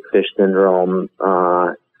big fish syndrome,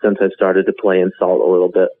 since I started to play in salt a little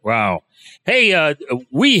bit. Wow. Hey,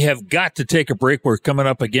 we have got to take a break. We're coming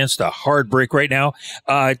up against a hard break right now.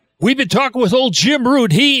 We've been talking with old Jim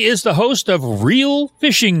Root. He is the host of Real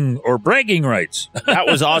Fishing or Bragging Rights. That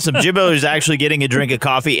was awesome. Jimbo was actually getting a drink of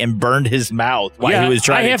coffee and burned his mouth while he was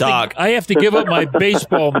trying to talk. I have to give up my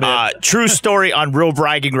baseball mitt. True story on Real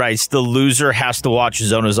Bragging Rights. The loser has to watch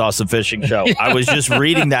Zona's Awesome Fishing Show. I was just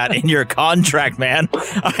reading that in your contract, man.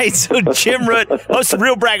 All right, so Jim Root, host of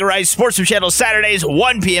Real Bragging Rights, Sportsman Channel, Saturdays,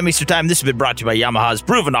 1 p.m. Eastern Time. This has been brought to you by Yamaha's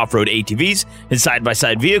proven off-road ATVs and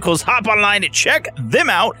side-by-side vehicles. Hop online and check them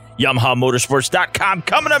out. YamahaMotorsports.com.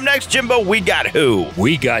 Coming up next, Jimbo, we got who?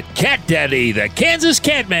 We got Cat Daddy, the Kansas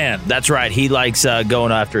Cat Man. That's right. He likes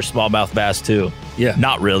going after smallmouth bass, too. Yeah.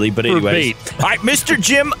 Not really, but anyways. All right, Mr.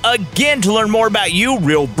 Jim, again, to learn more about you,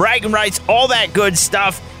 Real Bragging Rights, all that good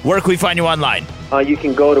stuff, where can we find you online? You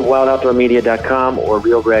can go to wildoutdoormedia.com or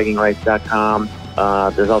realbraggingrights.com.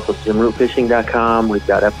 There's also JimRootFishing.com. We've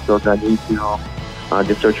got episodes on YouTube.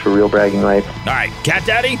 Just search for Real Bragging Rights. All right, Cat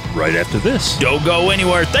Daddy? Right after this. Don't go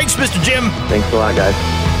anywhere. Thanks, Mr. Jim. Thanks a lot, guys.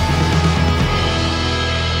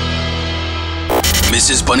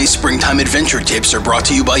 Mrs. Bunny's Springtime Adventure Tips are brought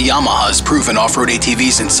to you by Yamaha's proven off-road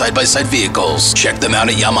ATVs and side-by-side vehicles. Check them out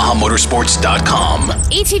at YamahaMotorsports.com.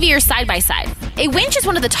 ATV or side-by-side. A winch is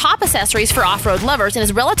one of the top accessories for off-road lovers and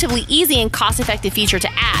is a relatively easy and cost-effective feature to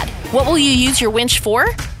add. What will you use your winch for?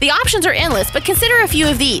 The options are endless, but consider a few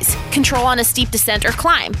of these. Control on a steep descent or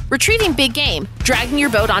climb, retrieving big game, dragging your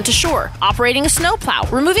boat onto shore, operating a snowplow,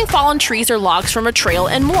 removing fallen trees or logs from a trail,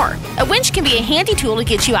 and more. A winch can be a handy tool to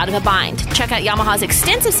get you out of a bind. Check out Yamaha's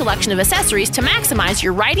extensive selection of accessories to maximize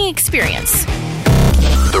your riding experience.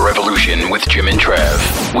 The Revolution with Jim and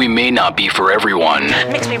Trav. We may not be for everyone.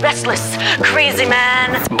 Makes me restless, crazy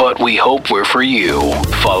man. But we hope we're for you.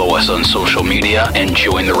 Follow us on social media and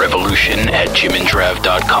join the revolution at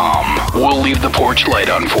jimandtrav.com. We'll leave the porch light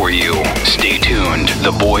on for you. Stay tuned.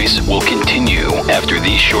 The boys will continue after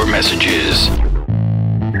these short messages.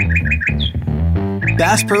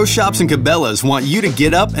 Bass Pro Shops and Cabela's want you to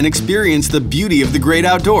get up and experience the beauty of the great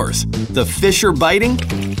outdoors. The fish are biting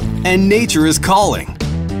and nature is calling.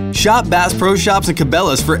 Shop Bass Pro Shops and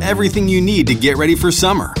Cabela's for everything you need to get ready for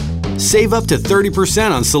summer. Save up to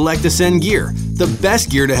 30% on select Ascend gear, the best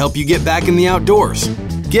gear to help you get back in the outdoors.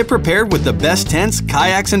 Get prepared with the best tents,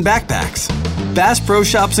 kayaks, and backpacks. Bass Pro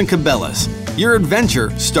Shops and Cabela's. Your adventure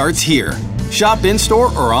starts here. Shop in-store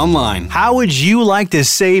or online. How would you like to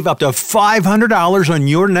save up to $500 on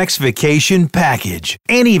your next vacation package?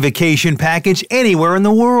 Any vacation package anywhere in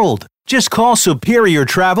the world. Just call Superior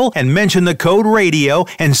Travel and mention the code RADIO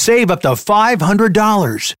and save up to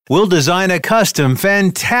 $500. We'll design a custom,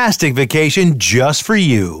 fantastic vacation just for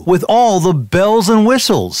you with all the bells and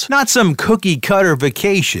whistles. Not some cookie-cutter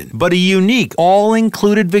vacation, but a unique,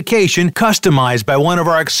 all-included vacation customized by one of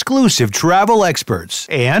our exclusive travel experts.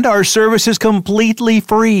 And our service is completely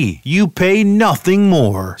free. You pay nothing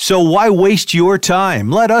more. So why waste your time?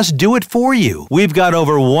 Let us do it for you. We've got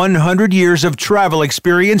over 100 years of travel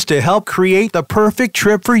experience to help help create the perfect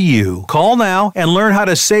trip for you. Call now and learn how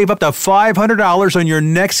to save up to $500 on your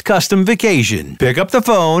next custom vacation. Pick up the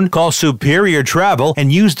phone, call Superior Travel,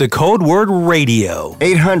 and use the code word radio.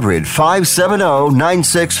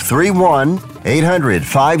 800-570-9631.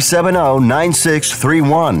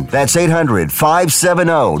 800-570-9631. That's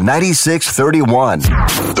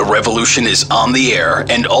 800-570-9631. The Revolution is on the air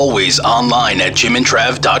and always online at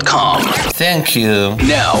jimandtrav.com. Thank you.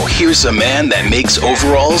 Now, here's a man that makes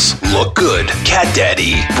overalls look good. Cat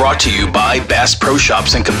Daddy, brought to you by Bass Pro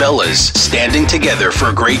Shops and Cabela's, standing together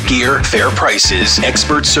for great gear, fair prices,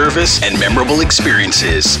 expert service, and memorable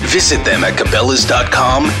experiences. Visit them at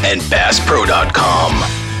Cabela's.com and BassPro.com.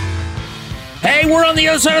 Hey, we're on the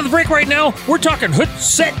other side of the break right now. We're talking Hook,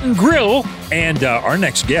 Set, and Grill. And our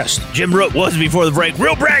next guest, Jim Root, was before the break.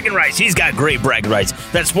 Real bragging rights. He's got great bragging rights.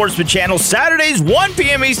 That Sportsman Channel, Saturdays, 1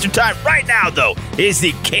 p.m. Eastern Time. Right now, though, is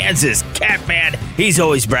the Kansas Cat Man. He's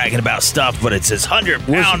always bragging about stuff, but it's his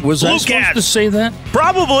 100-pound was blue I supposed cat. to say that?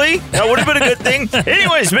 Probably. That would have been a good thing.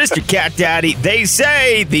 Anyways, Mr. Cat Daddy, they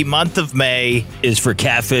say the month of May is for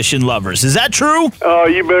catfishing lovers. Is that true? Oh,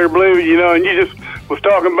 you better believe it, and you just was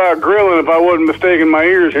talking about grilling if I wasn't mistaken my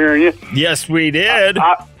ears hearing you. Yes, we did.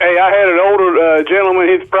 I had an older gentleman.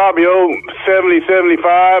 He's probably 70,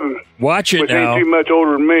 75. And watch it which now. ain't too much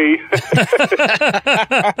older than me.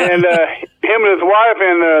 And him and his wife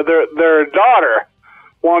and their daughter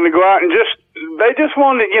wanted to go out and they just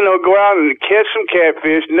wanted to, go out and catch some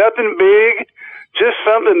catfish. Nothing big. Just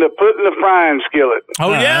something to put in the frying skillet.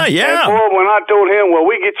 Oh, yeah. And boy, when I told him, well,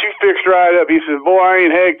 we get you fixed right up, he says, boy, I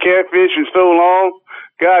ain't had catfish in so long.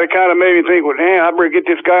 God, it kind of made me think, well, damn, I better get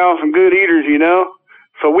this guy on some good eaters,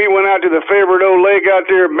 So we went out to the favorite old lake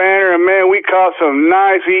out there at Banner, and, man, we caught some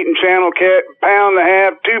nice eating channel cat, 1.5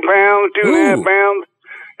 pounds, 2 pounds, 2.5 pounds.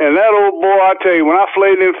 And that old boy, I tell you, when I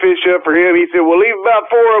flayed them fish up for him, he said, well, leave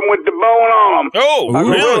about 4 of them with the bone on them. Oh,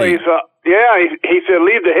 really? He said, he said,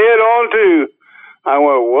 leave the head on, too. I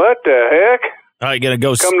went, what the heck? Oh, you going to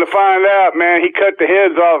go... Come to find out, man, he cut the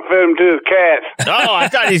heads off and fed them to his cats. Oh, I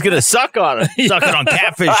thought he was going to suck on it. Suck it on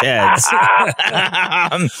catfish heads.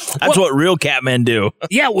 That's what real catmen do.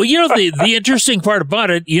 Yeah, well, the interesting part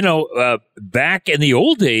about it, back in the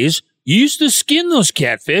old days, you used to skin those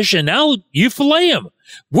catfish, and now you fillet them.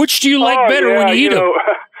 Which do you like better when you eat them?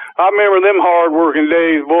 I remember them hard-working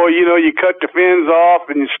days, boy. You cut the fins off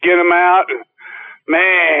and you skin them out, and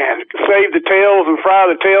man, save the tails and fry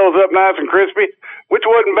the tails up nice and crispy, which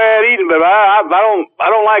wasn't bad eating, but I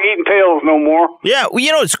don't like eating tails no more. Yeah,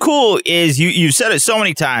 well, what's cool is you've said it so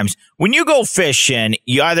many times. When you go fishing,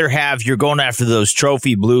 you either you're going after those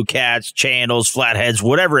trophy blue cats, channels, flatheads,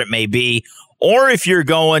 whatever it may be, or if you're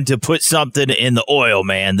going to put something in the oil,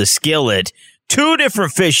 man, the skillet, 2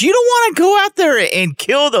 different fish. You don't want to go out there and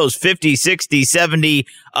kill those 50, 60, 70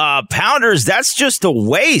 pounders. That's just a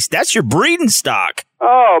waste. That's your breeding stock.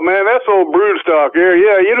 Oh, man, that's old brood stock there.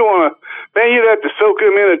 Yeah, you don't want to, man, you'd have to soak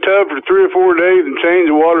them in a tub for 3 or 4 days and change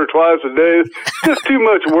the water twice a day. It's just too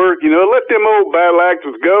much work, Let them old battle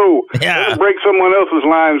axes go. Yeah. Break someone else's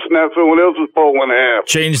line and snap someone else's pole in half.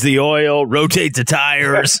 Change the oil, rotate the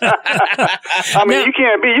tires. I mean, you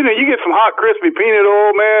can't be, you get some hot, crispy peanut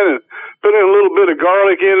oil, man, and put in a little bit of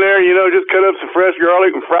garlic in there, just cut up some fresh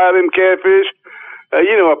garlic and fry them catfish.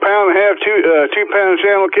 1.5 pounds, 2 pound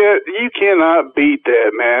channel cat, you cannot beat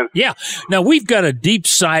that, man. Yeah. Now, we've got a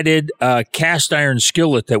deep-sided cast iron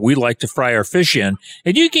skillet that we like to fry our fish in,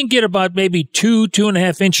 and you can get about maybe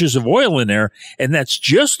 2.5 inches of oil in there, and that's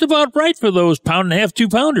just about right for those 1.5, 2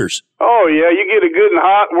 pounders. Oh, yeah, you get it good and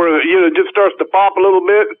hot where it just starts to pop a little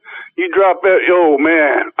bit. You drop that, oh,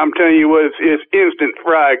 man, I'm telling you what, it's instant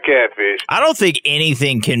fried catfish. I don't think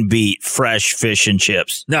anything can beat fresh fish and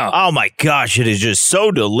chips. No. Oh, my gosh, it is just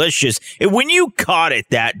so delicious. And when you caught it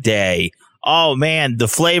that day, oh, man, the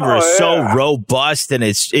flavor is so robust, and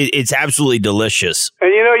it's absolutely delicious. And,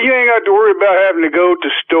 you ain't got to worry about having to go to the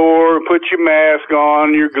store, put your mask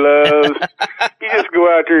on, your gloves. You just go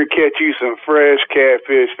out there and catch you some fresh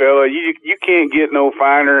catfish, fella. You can't get no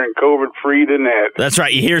finer and COVID-free than that. That's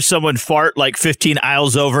right. You hear someone fart like 15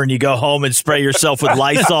 aisles over, and you go home and spray yourself with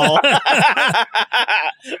Lysol.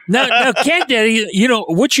 Now, Cat Daddy,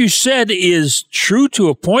 what you said is true to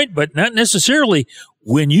a point, but not necessarily.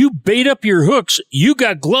 When you bait up your hooks, you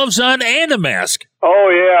got gloves on and a mask. Oh,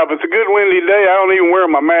 yeah. If it's a good windy day, I don't even wear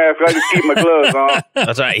my mask. I just keep my gloves on.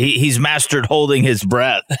 That's right. He's mastered holding his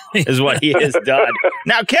breath is what he has done.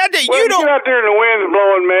 Now, Cat, you don't... get out there and the wind's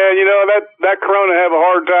blowing, man. That corona have a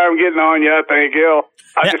hard time getting on you, I think, hell.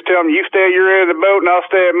 I just tell them, you stay at your end of the boat, and I'll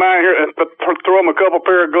stay at mine here and throw them a couple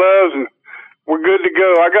pair of gloves, and we're good to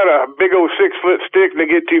go. I got a big old 6-foot stick. They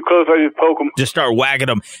get too close, I just poke them. Just start whacking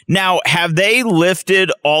them. Now, have they lifted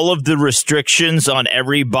all of the restrictions on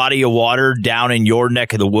every body of water down in your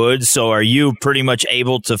neck of the woods? So are you pretty much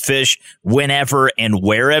able to fish whenever and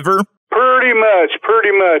wherever? Pretty much.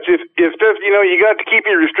 If that's, you got to keep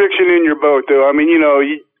your restriction in your boat, though. I mean,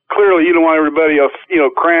 clearly you don't want everybody else,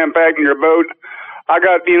 cram packed in your boat. I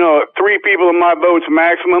got, 3 people in my boat's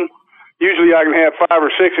maximum. Usually I can have 5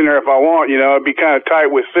 or 6 in there if I want, It'd be kind of tight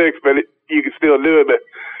with 6, but you can still do it. But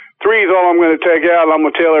 3 is all I'm going to take out. I'm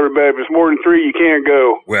going to tell everybody if it's more than 3, you can't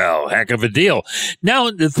go. Well, heck of a deal.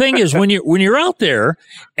 Now, the thing is, when you're out there,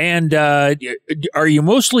 and are you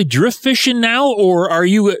mostly drift fishing now, or are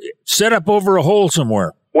you set up over a hole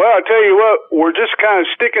somewhere? Well, I tell you what, we're just kind of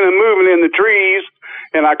sticking and moving in the trees,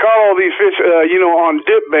 and I caught all these fish, on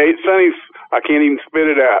dip bait. Sonny's, I can't even spit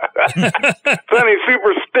it out. Sonny's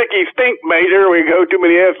super sticky stink bait. There we go. Too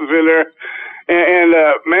many S's in there. And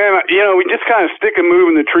man, we just kind of stick and move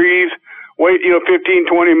in the trees, wait, 15,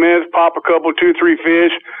 20 minutes, pop a couple, 2, 3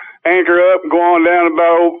 fish, anchor up, go on down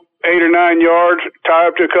about 8 or 9 yards, tie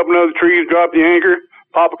up to a couple of other trees, drop the anchor,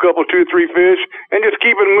 pop a couple, 2, 3 fish, and just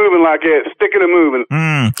keep it moving like that, sticking and moving.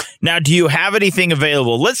 Now, do you have anything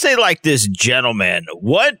available? Let's say like this gentleman,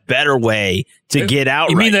 what better way to get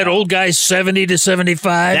out? You mean that old guy 70 to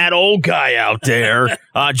 75? That old guy out there,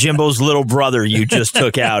 Jimbo's little brother you just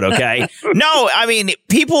took out, okay? No, I mean,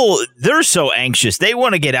 people, they're so anxious. They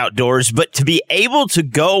want to get outdoors, but to be able to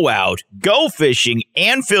go out, go fishing,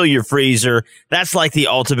 and fill your freezer, that's like the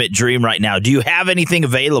ultimate dream right now. Do you have anything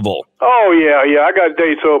available? Oh, yeah, I got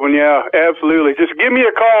dates open, yeah, absolutely. Just give me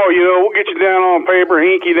a call, we'll get you down on paper,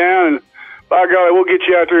 ink you down, and by golly, we'll get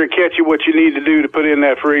you out there and catch you what you need to do to put in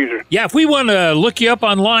that freezer. Yeah, if we want to look you up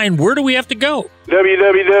online, where do we have to go?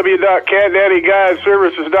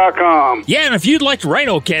 www.catdaddyguideservices.com. Yeah, and if you'd like to write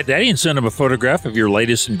old Cat Daddy and send him a photograph of your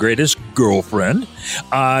latest and greatest girlfriend,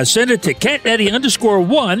 send it to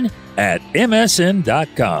catdaddy_1 at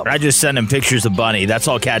msn.com. I just send him pictures of Bunny. That's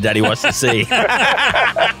all Cat Daddy wants to see. All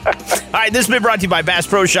right, this has been brought to you by Bass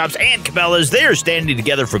Pro Shops and Cabela's. They are standing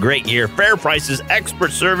together for great gear, fair prices,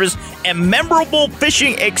 expert service, and memorable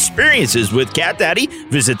fishing experiences with Cat Daddy.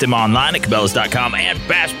 Visit them online at Cabela's.com and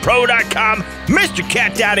BassPro.com. Mr.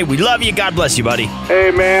 Cat Daddy, we love you. God bless you, buddy.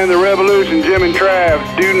 Hey, man, the Revolution, Jim and Trav.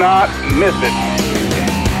 Do not miss it.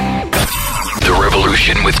 The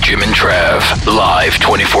Revolution with Jim and Trav. Live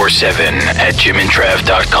 24/7 at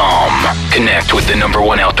jimandtrav.com. Connect with the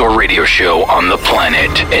 #1 outdoor radio show on the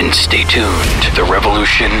planet. And stay tuned. The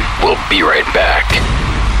Revolution will be right back.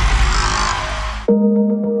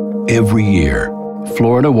 Every year,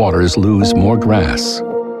 Florida waters lose more grass,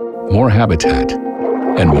 more habitat,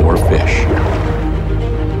 and more fish.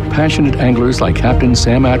 Passionate anglers like Captain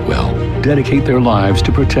Sam Atwell dedicate their lives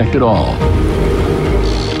to protect it all.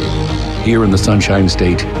 Here in the Sunshine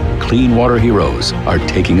State, clean water heroes are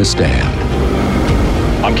taking a stand.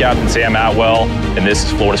 I'm Captain Sam Atwell, and this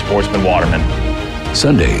is Florida Sportsman Waterman.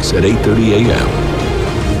 Sundays at 8:30 a.m.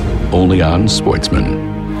 Only on Sportsman.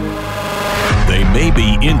 They may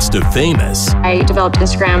be Insta-famous. I developed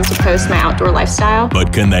Instagram to post my outdoor lifestyle.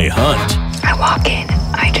 But can they hunt? I walk in,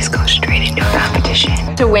 I just go straight into a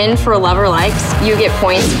competition. To win for Lover Likes, you get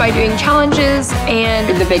points by doing challenges and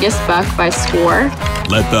the biggest buck by score.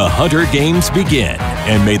 Let the Hunter Games begin,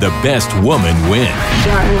 and may the best woman win.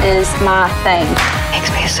 Hunting is my thing.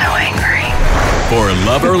 Makes me so angry. For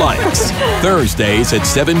Lover Likes, Thursdays at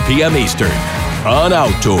 7 p.m. Eastern on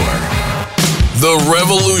Outdoor. The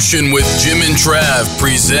Revolution with Jim and Trav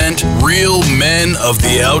present Real Men of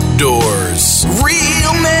the Outdoors.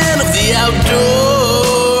 Real Men of the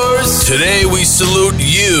Outdoors. Today we salute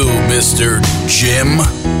you, Mr. Jim.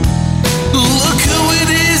 Look who it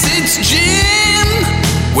is, it's Jim!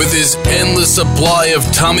 With his endless supply of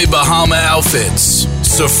Tommy Bahama outfits,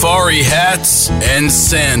 safari hats, and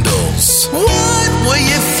sandals. What were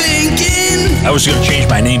you thinking? I was going to change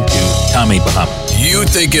my name to Tommy Bahama. You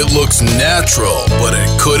think it looks natural, but it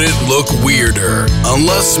couldn't look weirder.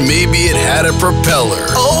 Unless maybe it had a propeller.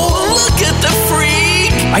 Oh, look at the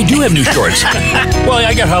freak! I do have new shorts. Well,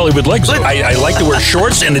 I got Hollywood legs. I like to wear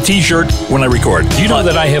shorts and a t-shirt when I record. Do you know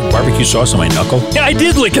that I have barbecue sauce on my knuckle? Yeah, I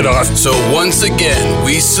did lick it off. So once again,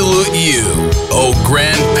 we salute you, oh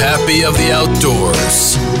grandpappy of the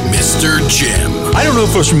outdoors, Mr. Jim. I don't know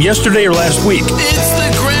if it was from yesterday or last week. It's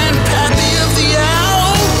the grandpappy of the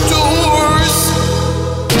outdoors.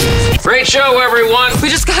 great show, everyone. We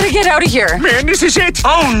just gotta get out of here. Man, this is it.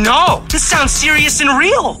 Oh, no. This sounds serious and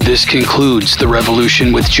real. This concludes The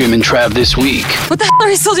Revolution with Jim and Trav this week. What the hell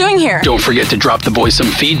are you still doing here? Don't forget to drop the boys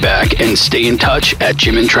some feedback and stay in touch at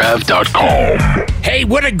jimandtrav.com. Hey,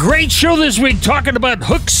 what a great show this week, talking about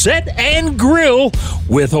Hook, Set, and Grill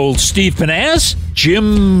with old Steve Panaz,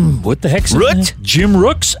 Jim, what the heck's his name? Jim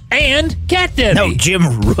Rooks, and Cat Daddy. No,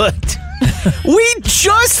 Jim Root. We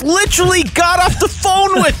just literally got off the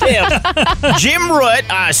phone with him. Jim Root.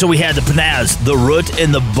 So we had the Panaz, the Root,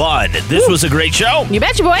 and the Bun. This was a great show. You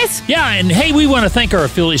betcha, boys. Yeah, and hey, we want to thank our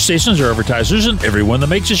affiliate stations, our advertisers, and everyone that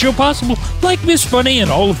makes the show possible, like Miss Bunny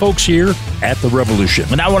and all the folks here at The Revolution.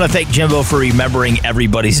 And I want to thank Jimbo for remembering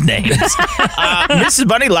everybody's names. Mrs.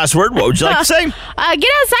 Bunny, last word. What would you like to say? Get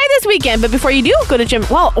outside this weekend, but before you do, go to Jim.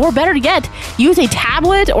 Well, or better yet, use a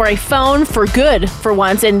tablet or a phone for good for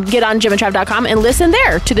once and get on jimandtrav.com and listen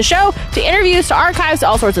there to the show, to interviews, to archives, to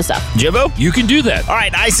all sorts of stuff. Jimbo? You can do that. All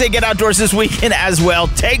right, I say get outdoors this weekend as well.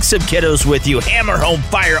 Take some kiddos with you. Hammer home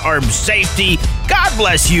firearm safety. God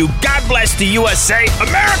bless you. God bless the USA.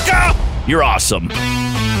 America, you're awesome.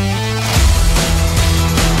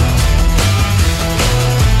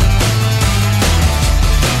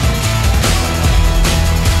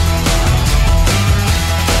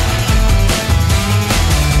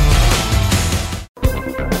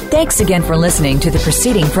 Thanks again for listening to the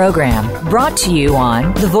preceding program, brought to you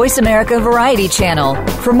on the Voice America Variety Channel.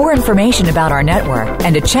 For more information about our network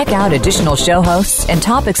and to check out additional show hosts and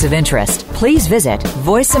topics of interest, please visit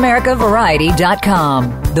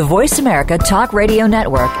voiceamericavariety.com. The Voice America Talk Radio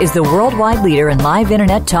Network is the worldwide leader in live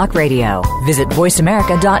Internet talk radio. Visit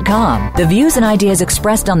voiceamerica.com. The views and ideas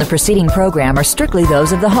expressed on the preceding program are strictly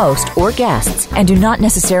those of the host or guests and do not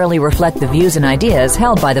necessarily reflect the views and ideas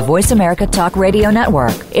held by the Voice America Talk Radio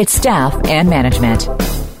Network, its staff, and management.